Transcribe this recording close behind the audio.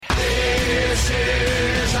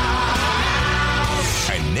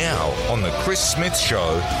Now on the Chris Smith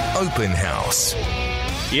Show, Open House.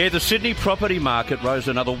 Yeah, the Sydney property market rose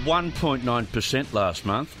another 1.9% last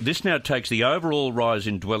month. This now takes the overall rise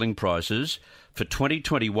in dwelling prices for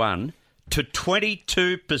 2021 to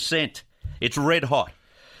 22%. It's red hot.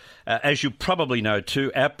 As you probably know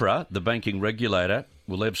too, APRA, the banking regulator,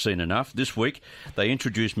 will have seen enough. This week, they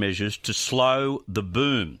introduced measures to slow the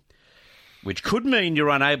boom, which could mean you're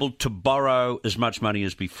unable to borrow as much money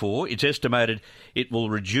as before. It's estimated it will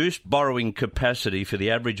reduce borrowing capacity for the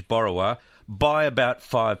average borrower by about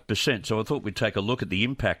 5%. So I thought we'd take a look at the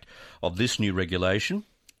impact of this new regulation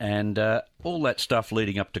and all that stuff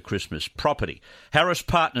leading up to Christmas. Property. Harris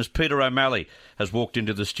Partners, Peter O'Malley, has walked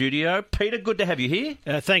into the studio. Peter, good to have you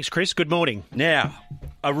here. Thanks, Chris. Good morning. Now,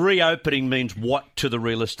 a reopening means what to the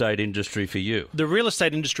real estate industry for you? The real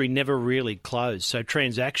estate industry never really closed, so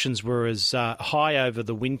transactions were as high over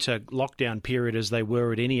the winter lockdown period as they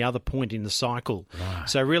were at any other point in the cycle. Right.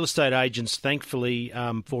 So real estate agents, thankfully,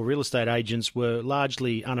 for real estate agents, were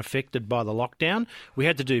largely unaffected by the lockdown. We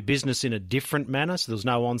had to do business in a different manner, so there was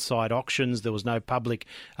no on-site auctions, there was no public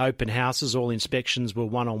open houses, all inspections were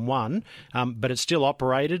one-on-one, but it still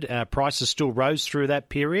operated. Prices still rose through that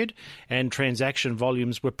period, and transaction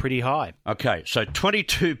volumes were pretty high. Okay, so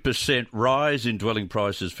 22% rise in dwelling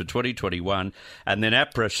prices for 2021, and then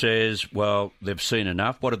APRA says, well, they've seen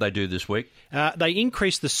enough. What did they do this week? They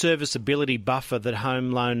increased the serviceability buffer that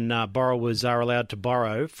home loan borrowers are allowed to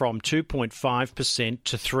borrow from 2.5%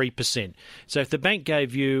 to 3%. So if the bank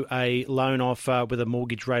gave you a loan offer with a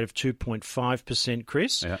mortgage rate of 2.5%,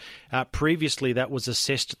 Chris, previously that was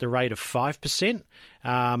assessed at the rate of 5%.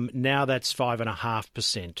 Now that's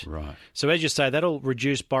 5.5%. Right. So as you say, that'll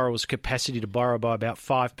reduce borrowers' capacity to borrow by about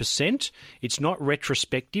 5%. It's not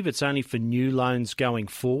retrospective. It's only for new loans going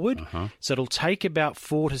forward. So it'll take about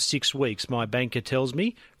 4 to 6 weeks, my banker tells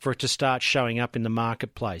me, for it to start showing up in the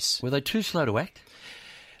marketplace. Were they too slow to act?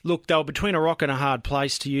 Look, they were between a rock and a hard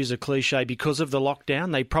place, to use a cliche, because of the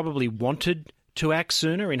lockdown. They probably wanted to act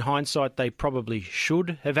sooner. In hindsight, they probably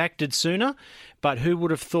should have acted sooner. But who would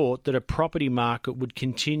have thought that a property market would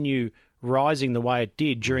continue rising the way it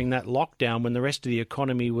did during that lockdown when the rest of the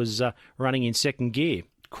economy was running in second gear?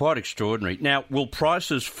 Quite extraordinary. Now, will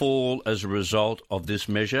prices fall as a result of this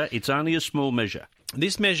measure? It's only a small measure.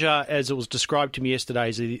 This measure, as it was described to me yesterday,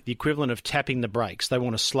 is the equivalent of tapping the brakes. They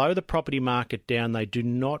want to slow the property market down. They do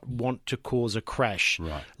not want to cause a crash.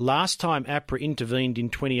 Right. Last time APRA intervened in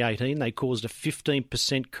 2018, they caused a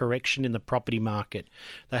 15% correction in the property market.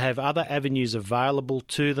 They have other avenues available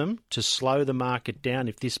to them to slow the market down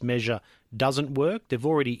if this measure doesn't work. They've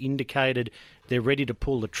already indicated they're ready to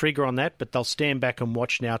pull the trigger on that, but they'll stand back and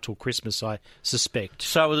watch now till Christmas, I suspect.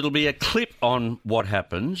 So it'll be a clip on what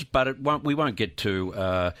happens, but we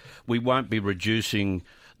won't be reducing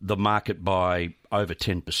the market by over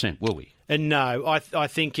 10%, will we? And no, I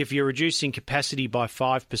think if you're reducing capacity by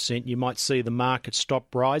 5%, you might see the market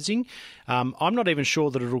stop rising. I'm not even sure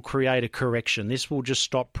that it'll create a correction. This will just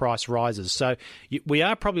stop price rises. So we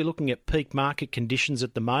are probably looking at peak market conditions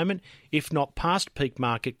at the moment, if not past peak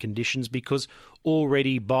market conditions, because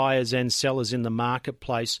already buyers and sellers in the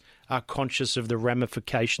marketplace are conscious of the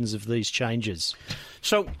ramifications of these changes.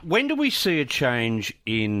 So when do we see a change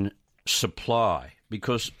in supply?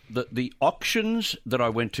 Because the auctions that I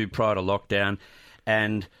went to prior to lockdown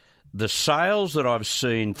and the sales that I've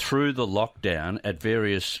seen through the lockdown at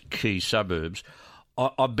various key suburbs,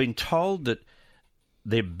 I've been told that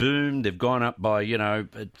they've boomed. They've gone up by,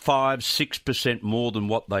 5-6% more than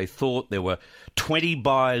what they thought. There were 20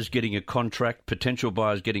 buyers getting a contract, potential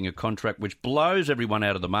buyers getting a contract, which blows everyone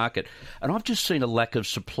out of the market. And I've just seen a lack of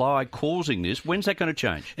supply causing this. When's that going to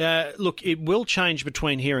change? Look, it will change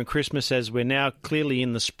between here and Christmas, as we're now clearly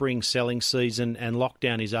in the spring selling season and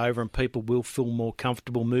lockdown is over and people will feel more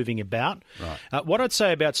comfortable moving about. Right. What I'd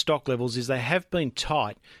say about stock levels is they have been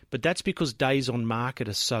tight, but that's because days on market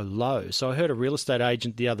are so low. So I heard a real estate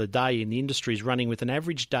agent the other day in the industry is running with an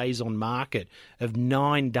average days on market of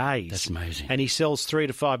 9 days. That's amazing. And he sells $3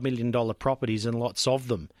 to $5 million properties and lots of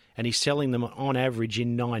them. And he's selling them on average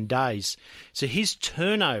in 9 days. So his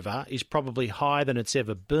turnover is probably higher than it's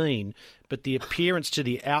ever been, but the appearance to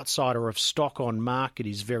the outsider of stock on market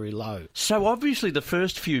is very low. So obviously the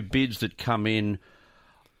first few bids that come in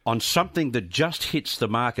on something that just hits the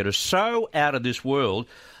market are so out of this world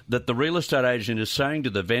that the real estate agent is saying to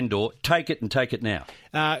the vendor, take it and take it now?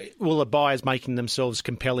 Well, the buyer's making themselves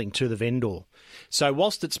compelling to the vendor. So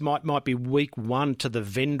whilst it might be week 1 to the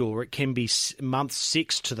vendor, it can be month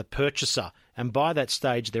 6 to the purchaser. And by that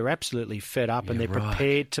stage, they're absolutely fed up and they're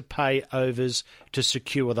prepared to pay overs to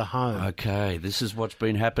secure the home. Okay, this is what's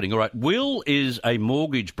been happening. All right, Will is a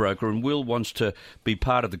mortgage broker and Will wants to be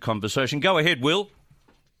part of the conversation. Go ahead, Will.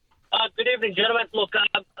 Good evening, gentlemen. Look,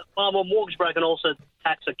 I'm a mortgage broker and also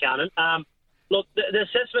tax accountant. Look, the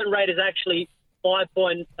assessment rate is actually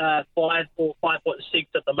 5.5 or 5.6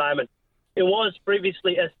 at the moment. It was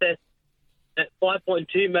previously assessed at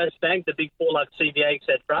 5.2 most banks, the big four like CBA,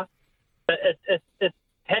 etc. But it's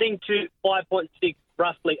heading to 5.6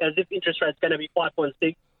 roughly, as if interest rate's going to be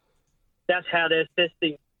 5.6. That's how they're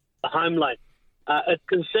assessing the home loan. It's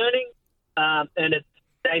concerning and it's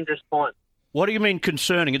a dangerous time. What do you mean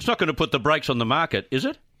concerning? It's not going to put the brakes on the market, is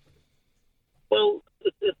it? Well,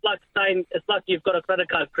 it's like saying it's like you've got a credit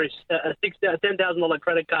card, Chris, a $10,000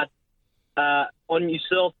 credit card on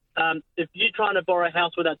yourself. If you're trying to borrow a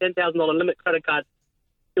house with a $10,000 limit credit card,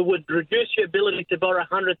 it would reduce your ability to borrow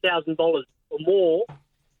 $100,000 or more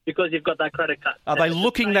because you've got that credit card. Are they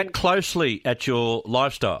looking that closely at your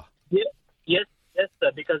lifestyle? Yeah, yes,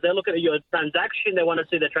 sir, because they're looking at your transaction. They want to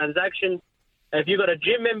see the transaction. If you've got a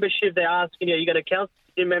gym membership, they're asking you, are you going to cancel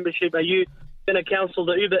the gym membership? Are you going to cancel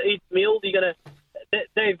the Uber Eats meal?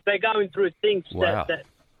 They're going through things that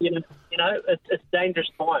it's dangerous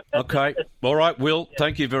time. Okay. All right, Will,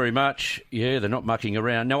 thank you very much. Yeah, they're not mucking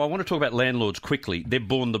around. Now, I want to talk about landlords quickly. They've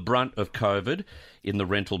borne the brunt of COVID in the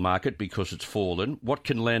rental market because it's fallen. What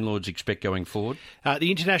can landlords expect going forward?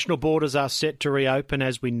 The international borders are set to reopen,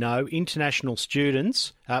 as we know. International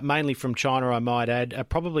students, mainly from China, I might add, are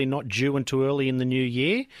probably not due until early in the new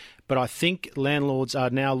year. But I think landlords are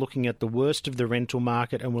now looking at the worst of the rental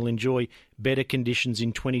market and will enjoy better conditions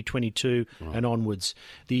in 2022 and onwards.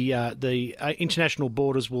 The international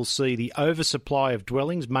borders will see the oversupply of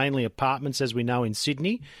dwellings, mainly apartments, as we know in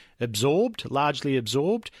Sydney, largely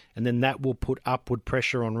absorbed, and then that will put upward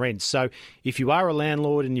pressure on rents. So if you are a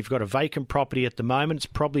landlord and you've got a vacant property at the moment, it's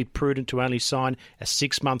probably prudent to only sign a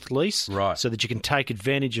 6-month lease so that you can take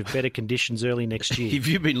advantage of better conditions early next year. If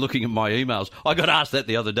you've been looking at my emails, I got asked that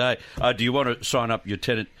the other day. Do you want to sign up your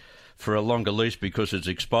tenant for a longer lease because it's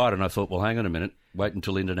expired? And I thought, well, hang on a minute. Wait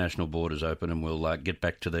until international borders open and we'll get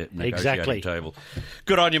back to the negotiating table.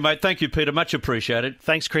 Good on you, mate. Thank you, Peter. Much appreciated.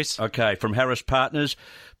 Thanks, Chris. Okay, from Harris Partners,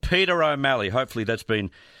 Peter O'Malley. Hopefully that's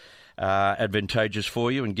been advantageous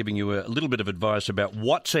for you and giving you a little bit of advice about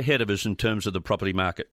what's ahead of us in terms of the property market.